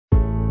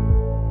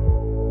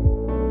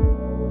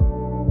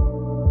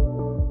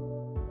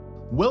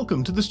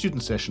Welcome to the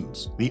Student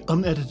Sessions, the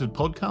unedited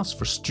podcast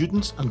for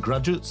students and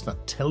graduates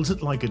that tells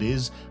it like it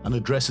is and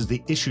addresses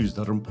the issues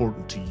that are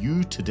important to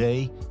you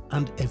today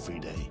and every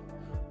day.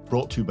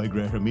 Brought to you by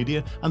Greyhair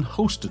Media and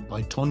hosted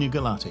by Tonya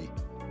Galati.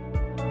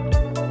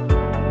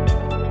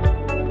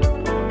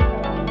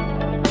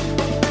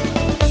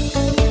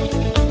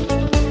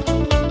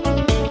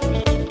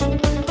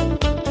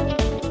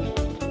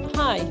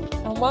 Hi,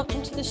 and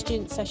welcome to the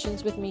Student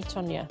Sessions with me,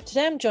 Tonya.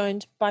 Today I'm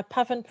joined by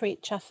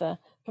Pavanpreet Chatha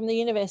from the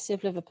University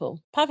of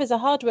Liverpool. Pav is a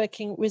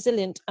hardworking,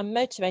 resilient and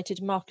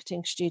motivated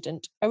marketing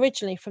student,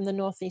 originally from the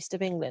northeast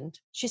of England.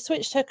 She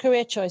switched her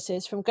career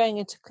choices from going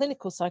into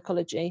clinical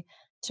psychology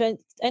to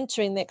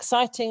entering the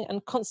exciting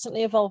and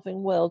constantly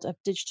evolving world of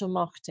digital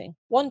marketing.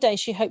 One day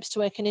she hopes to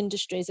work in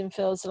industries in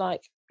fields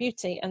like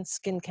beauty and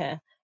skincare,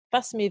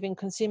 fast-moving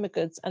consumer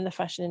goods and the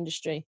fashion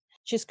industry.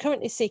 She is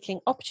currently seeking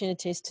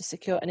opportunities to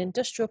secure an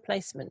industrial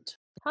placement.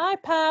 Hi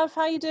Pav,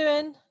 how are you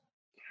doing?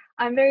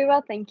 I'm very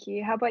well, thank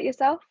you. How about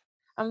yourself?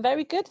 I'm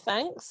very good,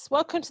 thanks.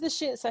 Welcome to the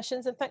Student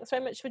Sessions and thanks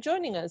very much for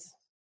joining us.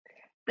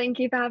 Thank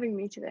you for having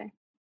me today.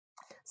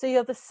 So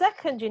you're the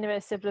second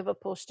University of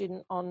Liverpool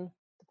student on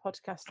the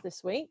podcast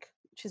this week,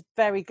 which is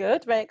very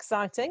good, very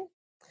exciting.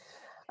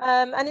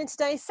 And in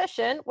today's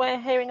session, we're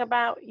hearing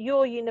about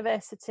your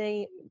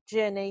university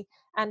journey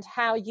and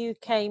how you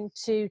came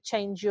to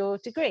change your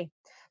degree.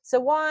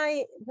 So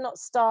why not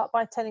start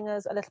by telling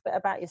us a little bit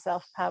about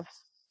yourself, Pav?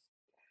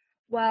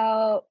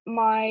 Well,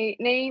 my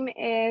name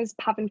is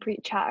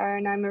Pavanpreet Chatha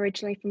and I'm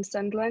originally from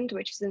Sunderland,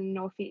 which is in the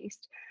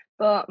northeast.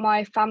 But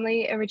my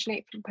family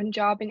originate from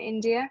Punjab in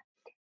India.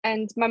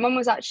 And my mum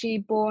was actually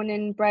born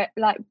and brought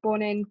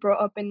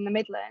up in the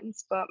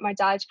Midlands, but my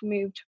dad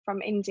moved from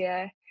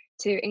India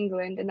to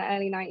England in the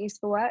early 90s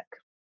for work.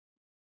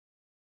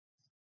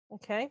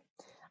 Okay.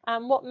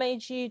 And what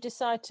made you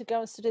decide to go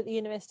and study at the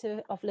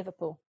University of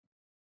Liverpool?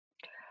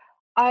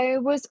 I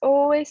was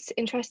always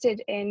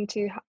interested in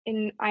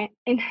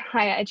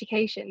higher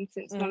education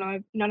since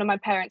none of my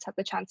parents had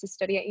the chance to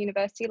study at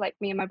university like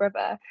me and my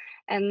brother,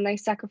 and they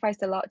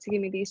sacrificed a lot to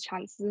give me these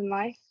chances in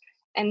life.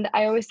 And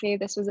I always knew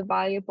this was a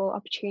valuable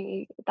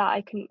opportunity that I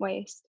couldn't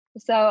waste.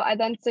 So I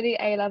then studied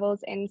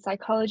A-levels in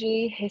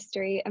psychology,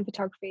 history, and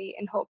photography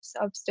in hopes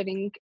of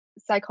studying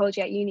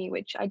psychology at uni,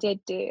 which I did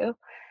do,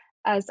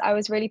 as I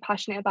was really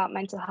passionate about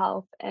mental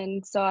health,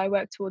 and so I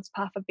worked towards the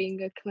path of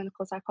being a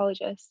clinical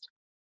psychologist.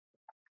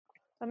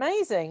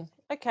 Amazing.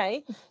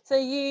 Okay. So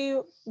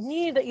you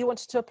knew that you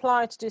wanted to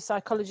apply to do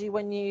psychology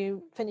when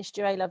you finished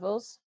your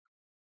A-levels.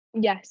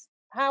 Yes.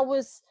 How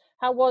was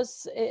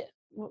it,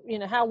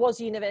 how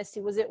was university?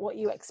 Was it what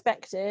you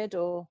expected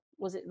or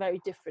was it very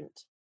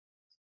different?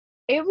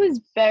 It was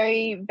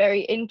very,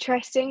 very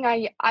interesting.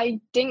 I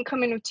didn't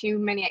come in with too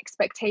many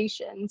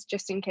expectations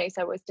just in case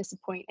I was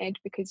disappointed,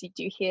 because you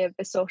do hear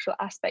the social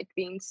aspect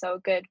being so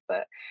good.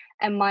 But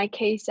in my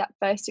case, at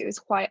first, it was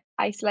quite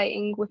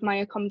isolating with my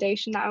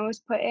accommodation that I was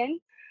put in.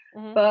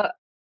 Mm-hmm. But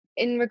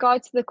in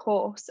regard to the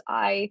course,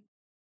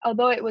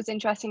 although it was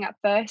interesting at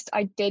first,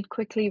 I did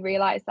quickly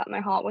realise that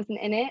my heart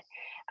wasn't in it.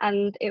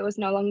 And it was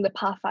no longer the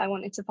path I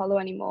wanted to follow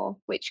anymore,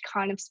 which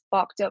kind of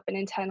sparked up an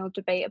internal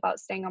debate about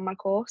staying on my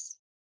course.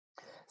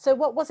 So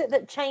what was it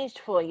that changed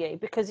for you?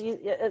 Because you,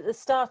 at the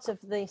start of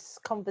this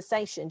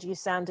conversation, you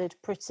sounded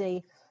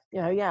pretty,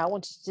 I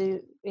wanted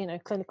to do,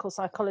 clinical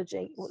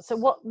psychology. So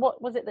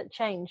what was it that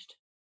changed?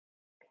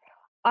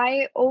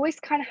 I always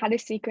kind of had a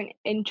secret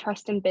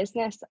interest in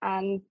business,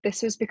 and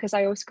this was because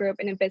I always grew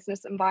up in a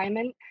business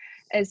environment.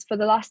 As for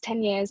the last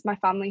 10 years, my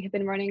family have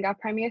been running our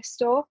Premier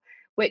store,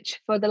 which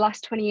for the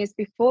last 20 years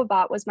before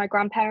that was my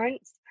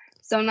grandparents.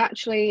 So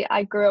naturally,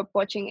 I grew up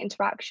watching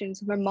interactions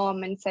with my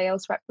mom and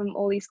sales rep from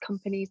all these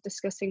companies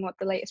discussing what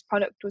the latest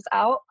product was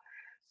out.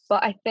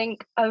 But I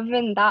think other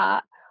than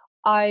that,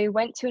 I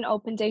went to an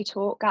open day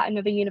talk at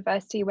another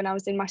university when I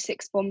was in my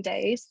sixth form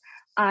days.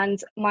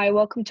 And my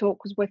welcome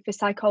talk was with the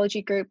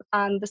psychology group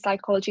and the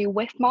psychology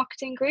with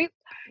marketing group.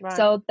 Right.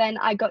 So then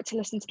I got to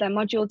listen to their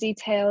module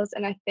details.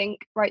 And I think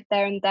right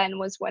there and then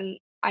was when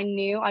I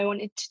knew I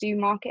wanted to do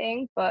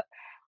marketing. But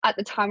at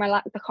the time, I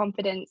lacked the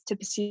confidence to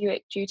pursue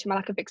it due to my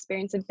lack of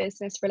experience in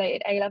business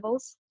related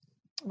A-levels.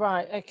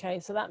 Right. Okay.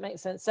 So that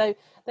makes sense. So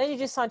then you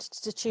decided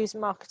to choose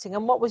marketing.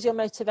 And what was your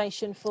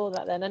motivation for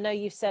that then? I know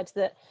you said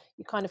that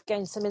you kind of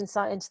gained some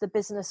insight into the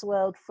business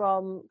world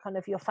from kind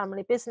of your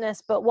family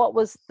business, but what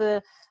was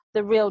the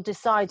real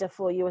decider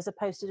for you as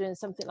opposed to doing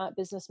something like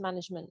business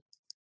management?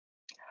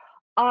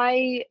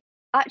 I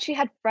actually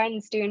had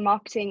friends doing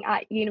marketing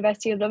at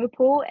University of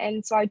Liverpool,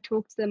 and so I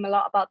talked to them a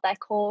lot about their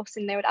course,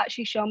 and they would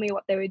actually show me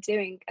what they were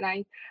doing,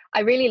 and I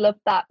really loved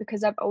that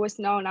because I've always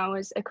known I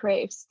was a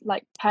creative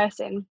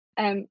person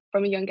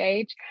from a young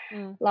age.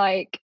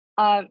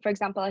 For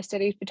example, I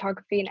studied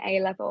photography in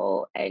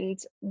A-level, and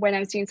when I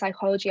was doing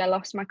psychology I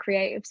lost my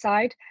creative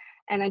side,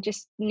 and I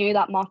just knew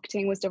that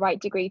marketing was the right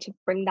degree to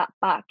bring that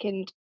back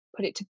and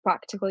put it to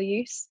practical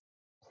use.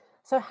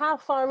 So how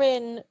far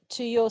in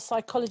to your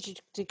psychology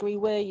degree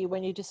were you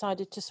when you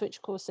decided to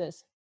switch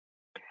courses?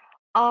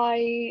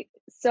 I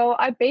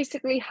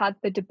basically had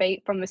the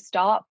debate from the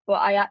start,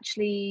 but I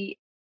actually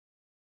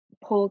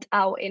pulled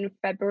out in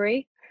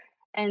February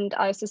and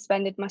I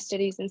suspended my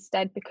studies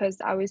instead because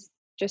I was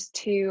just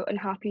too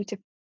unhappy to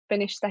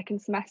finish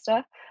second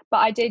semester. But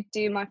I did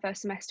do my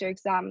first semester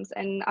exams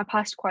and I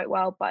passed quite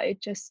well, but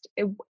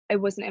it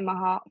wasn't in my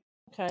heart.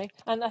 Okay.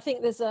 And I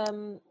think there's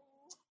some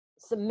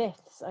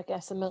myths, I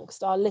guess,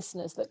 amongst our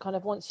listeners that kind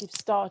of once you've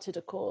started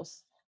a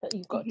course that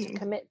you've got to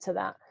commit to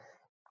that.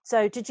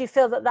 So did you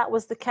feel that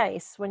was the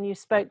case when you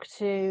spoke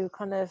to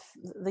kind of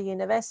the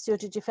university, or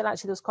did you feel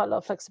actually there was quite a lot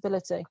of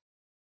flexibility?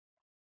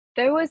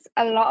 There was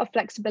a lot of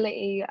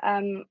flexibility.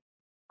 I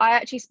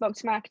actually spoke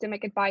to my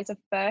academic advisor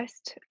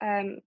first,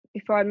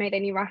 before I made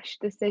any rash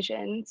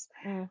decisions.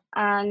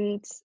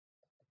 And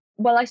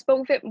well, I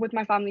spoke with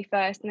my family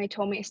first, and they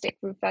told me to stick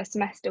with first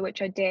semester,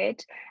 which I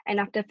did. And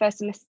after first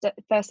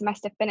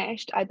semester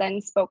finished, I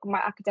then spoke with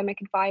my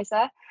academic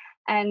advisor,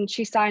 and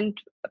she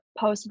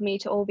posted me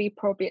to all the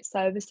appropriate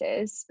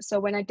services. So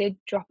when I did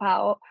drop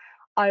out,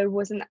 I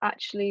wasn't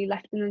actually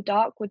left in the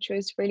dark, which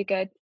was really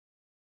good.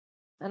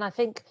 And I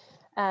think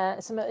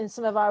in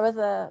some of our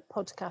other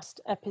podcast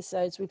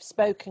episodes, we've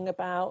spoken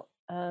about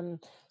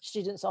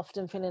students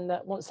often feeling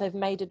that once they've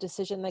made a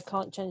decision, they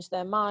can't change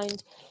their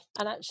mind.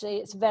 And actually,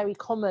 it's very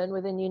common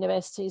within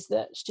universities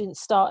that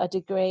students start a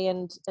degree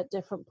and at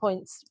different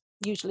points,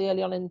 usually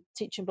early on in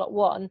teaching block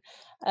one,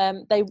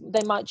 they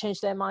might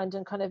change their mind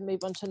and kind of move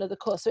on to another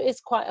course. So it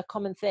is quite a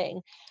common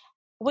thing.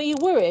 Were you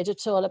worried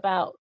at all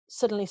about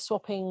suddenly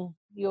swapping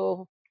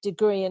your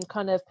degree and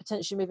kind of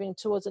potentially moving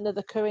towards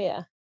another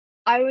career?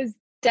 I was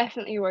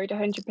definitely worried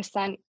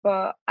 100%,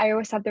 but I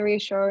always had the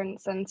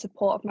reassurance and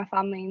support of my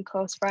family and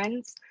close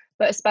friends,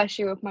 but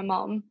especially with my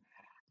mom.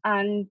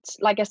 And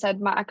like I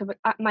said, my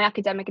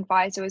academic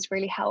advisor was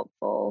really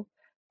helpful,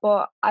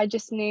 but I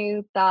just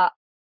knew that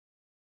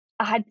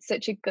I had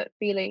such a gut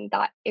feeling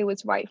that it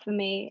was right for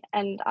me,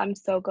 and I'm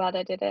so glad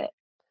I did it.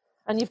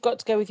 And you've got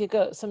to go with your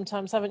gut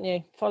sometimes, haven't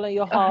you? Follow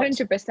your heart.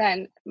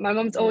 100%. My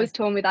mum's always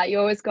told me that you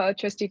always got to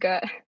trust your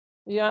gut.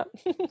 Yeah.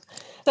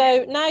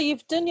 So now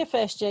you've done your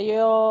first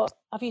year,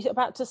 have you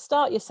about to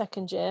start your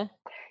second year?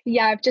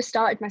 Yeah, I've just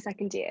started my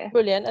second year.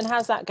 Brilliant. And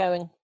how's that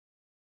going?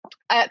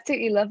 I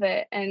absolutely love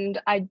it, and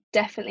I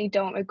definitely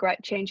don't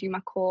regret changing my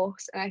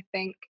course. And I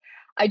think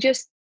I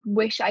just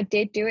wish I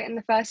did do it in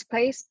the first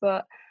place,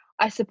 but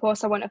I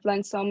suppose I wouldn't have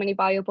learned so many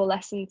valuable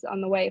lessons on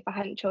the way if I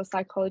hadn't chose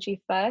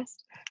psychology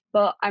first.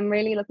 But I'm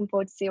really looking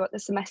forward to see what the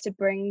semester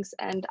brings,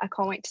 and I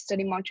can't wait to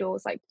study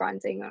modules like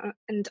branding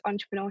and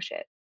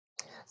entrepreneurship.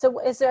 So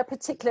is there a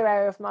particular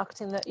area of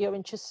marketing that you're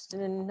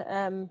interested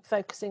in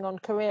focusing on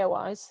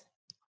career-wise?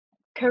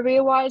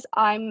 Career-wise,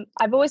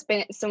 I've always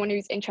been someone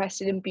who's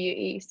interested in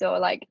beauty, so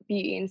like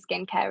beauty and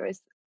skincare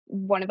is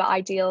one of the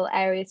ideal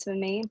areas for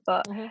me.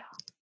 But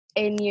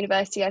in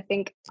university, I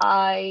think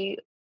I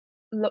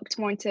looked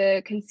more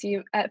into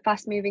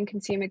fast-moving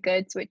consumer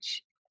goods,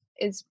 which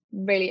is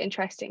really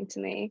interesting to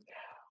me.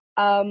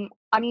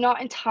 I'm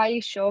not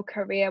entirely sure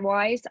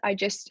career-wise. I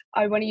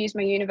want to use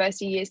my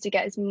university years to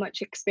get as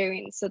much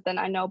experience, so then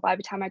I know by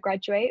the time I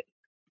graduate.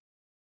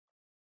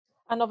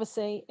 And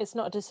obviously, it's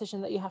not a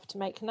decision that you have to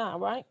make now,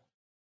 right?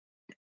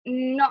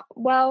 Not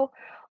well.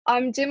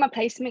 I'm doing my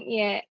placement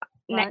year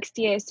next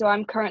year, so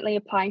I'm currently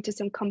applying to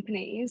some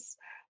companies,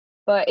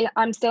 but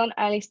I'm still in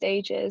early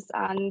stages,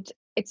 and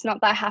it's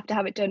not that I have to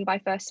have it done by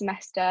first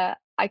semester.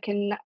 I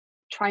can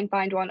try and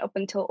find one up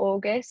until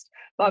August,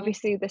 but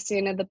obviously the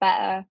sooner the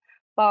better.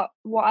 But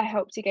what I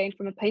hope to gain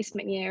from a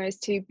placement year is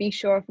to be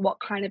sure of what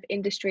kind of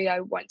industry I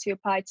want to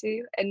apply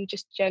to and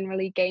just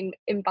generally gain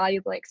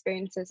invaluable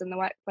experiences in the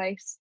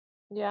workplace.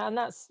 Yeah, and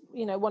that's,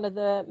 one of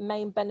the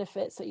main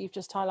benefits that you've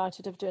just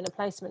highlighted of doing a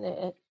placement.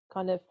 It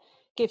kind of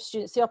gives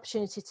students the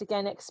opportunity to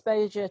gain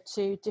exposure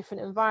to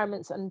different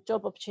environments and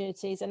job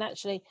opportunities, and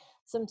actually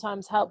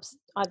sometimes helps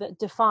either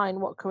define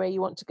what career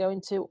you want to go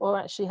into, or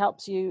actually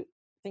helps you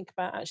think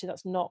about, actually,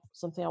 that's not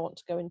something I want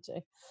to go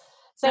into.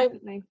 So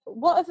Definitely.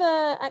 what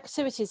other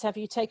activities have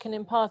you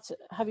taken part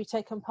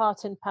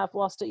in, Pav,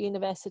 whilst at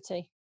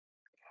university?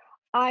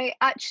 I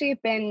actually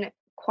have been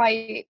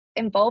quite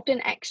involved in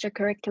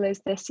extracurriculars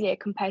this year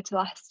compared to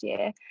last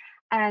year.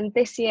 And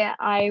this year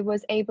I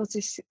was able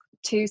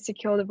to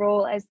secure the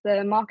role as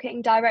the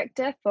marketing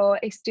director for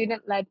a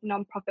student-led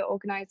nonprofit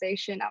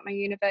organisation at my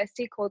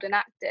university called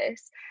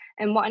Enactus.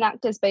 And what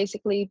Enactus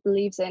basically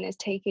believes in is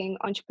taking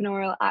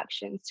entrepreneurial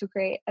actions to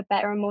create a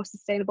better and more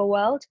sustainable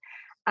world.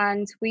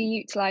 And we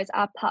utilise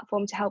our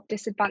platform to help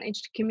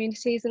disadvantaged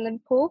communities in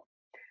Liverpool.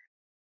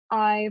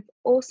 I've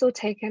also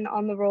taken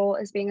on the role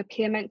as being a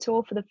peer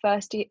mentor for the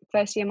first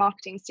year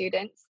marketing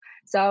students.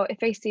 So if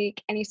they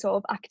seek any sort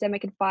of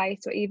academic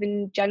advice or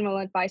even general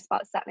advice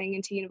about settling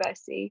into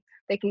university,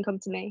 they can come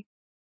to me.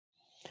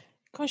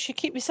 Gosh, you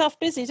keep yourself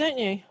busy, don't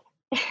you?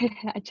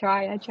 I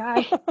try.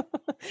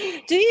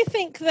 Do you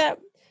think that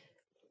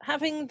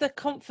having the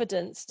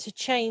confidence to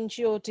change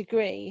your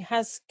degree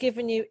has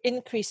given you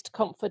increased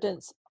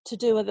confidence to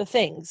do other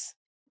things?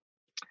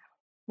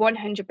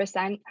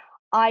 100%.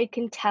 I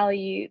can tell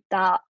you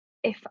that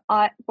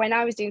when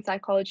I was doing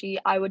psychology,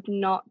 I would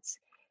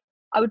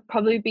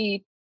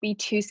probably be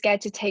too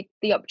scared to take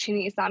the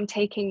opportunities that I'm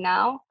taking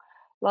now.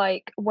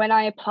 Like when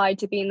I applied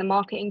to being the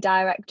marketing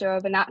director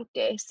of an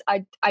Actis,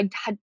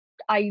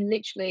 I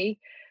literally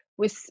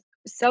was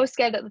so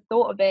scared at the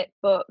thought of it,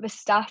 but the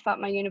staff at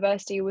my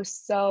university was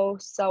so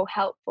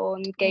helpful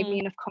and gave me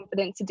enough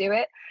confidence to do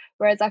it.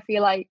 Whereas I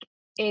feel like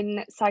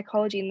in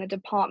psychology in the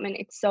department,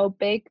 it's so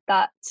big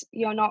that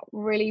you're not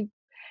really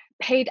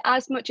paid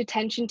as much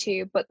attention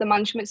to, but the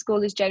management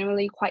school is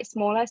generally quite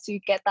smaller, so you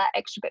get that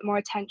extra bit more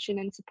attention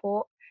and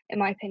support, in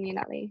my opinion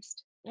at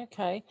least.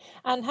 Okay.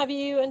 And have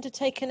you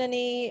undertaken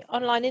any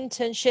online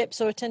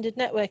internships or attended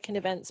networking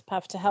events,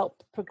 Pav, to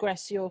help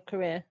progress your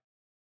career?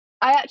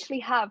 I actually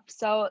have.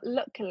 So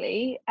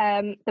luckily,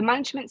 the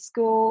management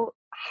school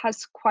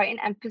has quite an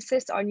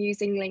emphasis on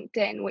using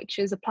LinkedIn, which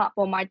is a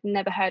platform I'd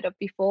never heard of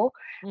before.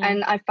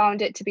 And I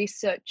found it to be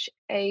such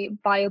a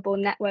viable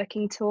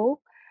networking tool.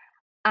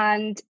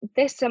 And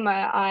this summer,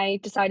 I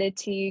decided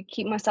to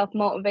keep myself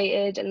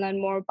motivated and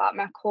learn more about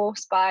my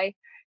course by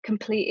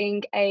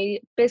completing a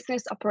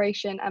business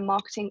operation and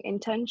marketing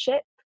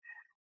internship,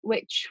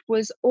 which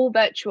was all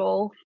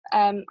virtual,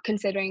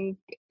 considering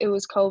it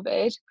was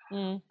COVID.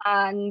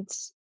 And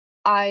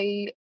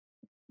I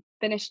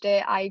finished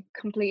it, I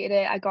completed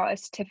it, I got a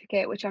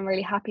certificate, which I'm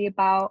really happy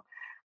about.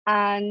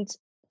 And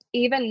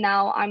even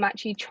now, I'm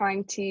actually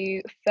trying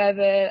to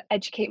further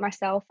educate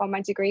myself on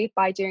my degree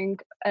by doing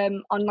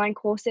online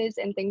courses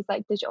in things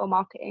like digital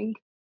marketing.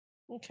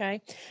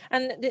 Okay.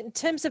 And in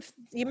terms of,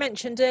 you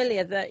mentioned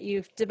earlier that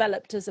you've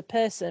developed as a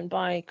person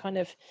by kind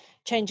of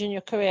changing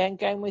your career and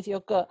going with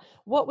your gut.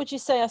 What would you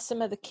say are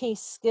some of the key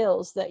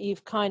skills that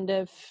you've kind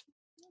of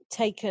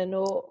taken,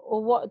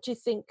 or what do you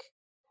think,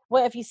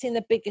 where have you seen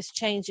the biggest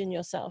change in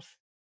yourself?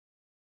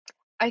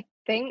 I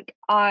think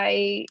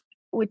I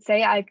would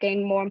say I've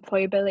gained more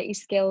employability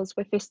skills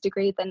with this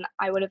degree than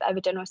I would have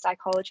ever done with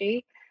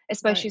psychology,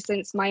 especially Right.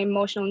 since my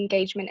emotional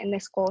engagement in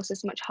this course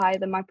is much higher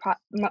than my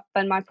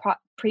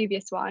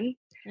previous one.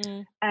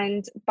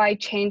 And by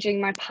changing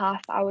my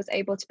path, I was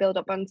able to build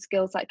up on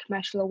skills like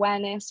commercial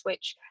awareness,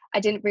 which I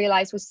didn't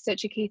realize was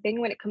such a key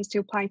thing when it comes to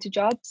applying to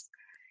jobs.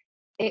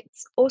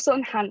 It's also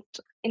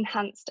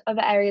enhanced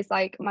other areas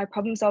like my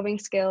problem solving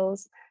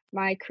skills,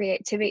 my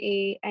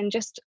creativity, and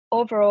just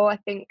overall, I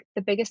think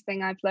the biggest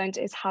thing I've learned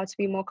is how to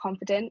be more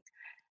confident.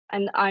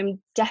 And I'm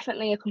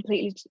definitely a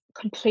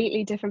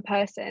completely different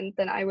person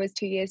than I was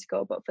 2 years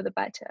ago, but for the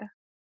better.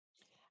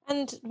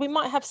 And we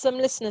might have some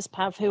listeners,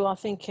 Pav, who are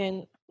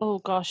thinking, "Oh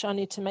gosh, I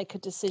need to make a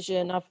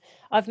decision.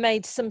 I've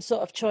made some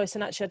sort of choice,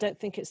 and actually, I don't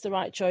think it's the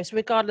right choice,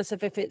 regardless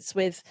of if it's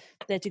with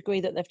their degree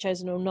that they've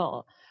chosen or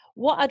not."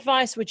 What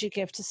advice would you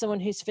give to someone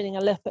who's feeling a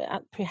little bit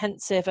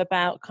apprehensive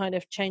about kind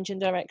of changing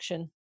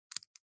direction?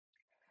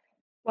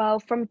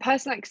 Well, from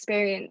personal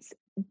experience,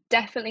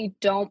 definitely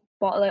don't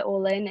bottle it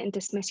all in and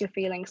dismiss your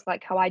feelings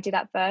like how I did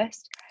at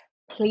first.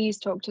 Please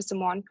talk to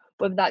someone,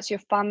 whether that's your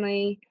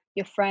family,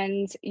 your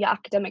friends, your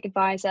academic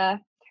advisor.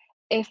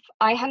 If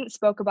I hadn't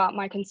spoke about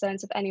my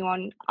concerns with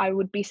anyone, I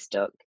would be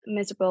stuck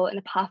miserable in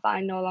a path I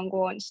no longer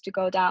want to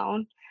go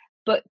down.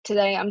 But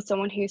today I'm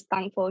someone who's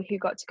thankful who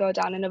got to go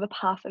down another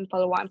path and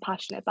follow what I'm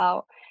passionate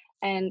about.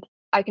 And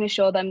I can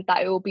assure them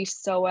that it will be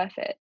so worth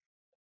it.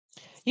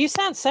 You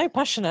sound so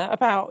passionate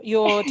about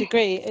your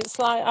degree. It's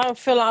like I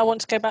feel like I want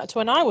to go back to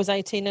when I was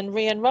 18 and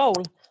re-enroll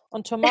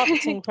onto a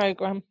marketing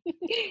program.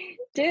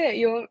 Do it.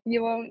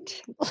 You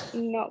won't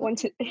not want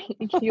to.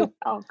 You.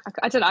 Oh,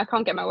 I don't know. I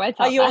can't get my words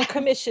out. Are you on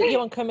commission?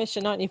 You're on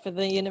commission, aren't you, for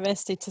the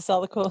university to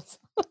sell the course?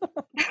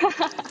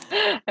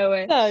 I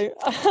wish.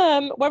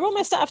 So we're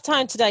almost out of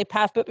time today,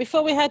 Pav. But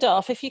before we head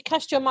off, if you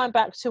cast your mind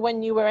back to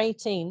when you were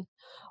 18,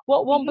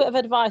 what one bit of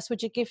advice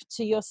would you give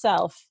to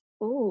yourself?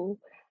 Ooh,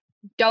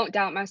 don't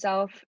doubt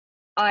myself.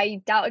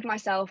 I doubted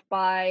myself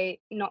by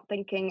not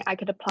thinking I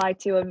could apply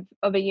to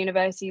other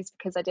universities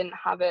because I didn't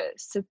have a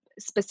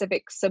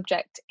specific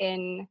subject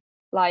in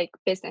like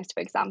business,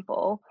 for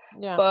example.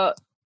 Yeah. But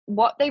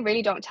what they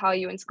really don't tell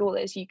you in school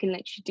is you can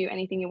literally do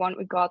anything you want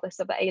regardless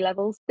of the A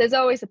levels. There's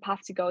always a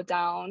path to go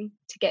down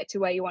to get to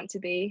where you want to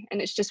be,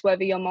 and it's just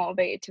whether you're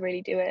motivated to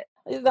really do it.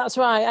 That's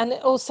right. And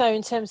also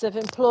in terms of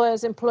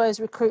employers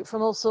recruit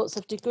from all sorts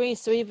of degrees.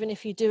 So even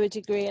if you do a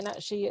degree and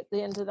actually at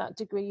the end of that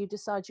degree you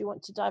decide you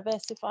want to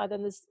diversify,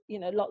 then there's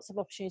lots of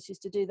opportunities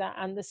to do that,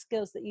 and the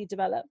skills that you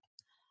develop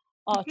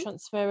are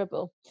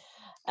transferable.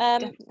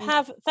 Definitely.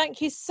 Pav,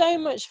 thank you so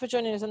much for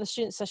joining us on the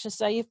student session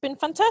today. You've been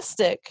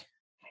fantastic.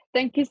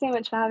 Thank you so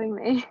much for having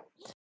me.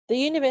 The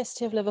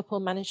University of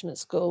Liverpool Management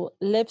School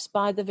lives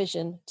by the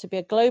vision to be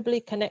a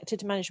globally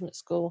connected management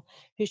school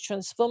whose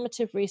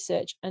transformative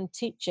research and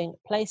teaching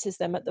places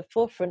them at the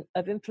forefront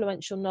of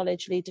influential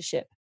knowledge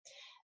leadership.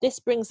 This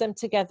brings them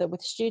together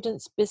with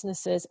students,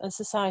 businesses, and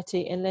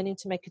society in learning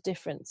to make a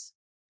difference.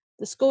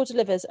 The school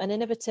delivers an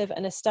innovative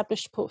and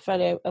established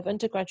portfolio of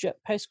undergraduate,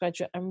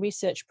 postgraduate, and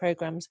research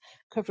programs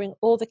covering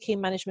all the key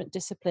management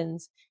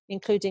disciplines,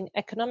 including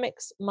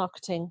economics,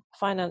 marketing,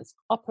 finance,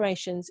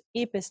 operations,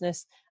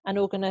 e-business, and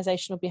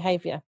organizational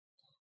behavior.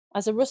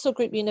 As a Russell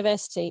Group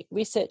university,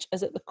 research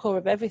is at the core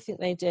of everything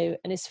they do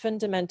and is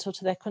fundamental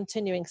to their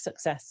continuing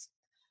success.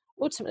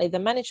 Ultimately, the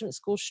management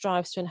school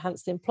strives to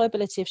enhance the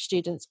employability of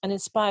students and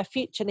inspire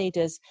future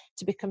leaders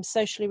to become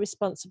socially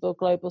responsible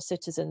global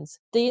citizens.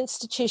 The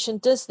institution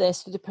does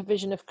this through the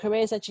provision of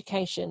careers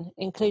education,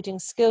 including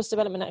skills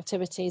development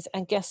activities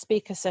and guest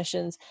speaker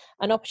sessions,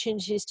 and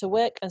opportunities to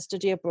work and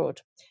study abroad.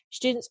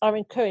 Students are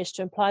encouraged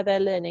to apply their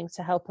learning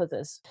to help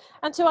others.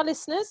 And to our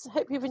listeners,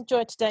 hope you've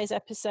enjoyed today's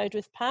episode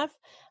with Pav.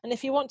 And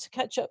if you want to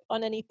catch up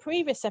on any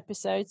previous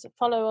episodes,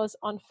 follow us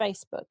on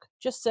Facebook.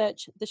 Just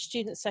search the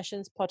Student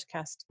Sessions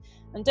podcast.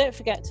 And don't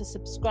forget to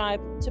subscribe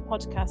to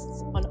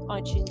podcasts on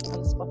iTunes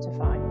and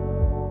Spotify.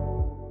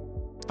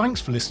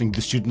 Thanks for listening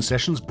to Student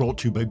Sessions, brought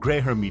to you by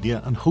Greyhair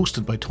Media and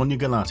hosted by Tonya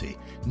Galati.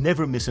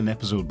 Never miss an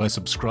episode by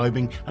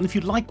subscribing, and if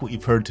you like what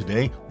you've heard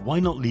today, why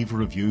not leave a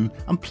review,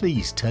 and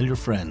please tell your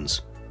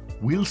friends.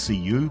 We'll see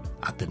you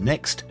at the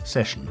next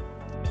session.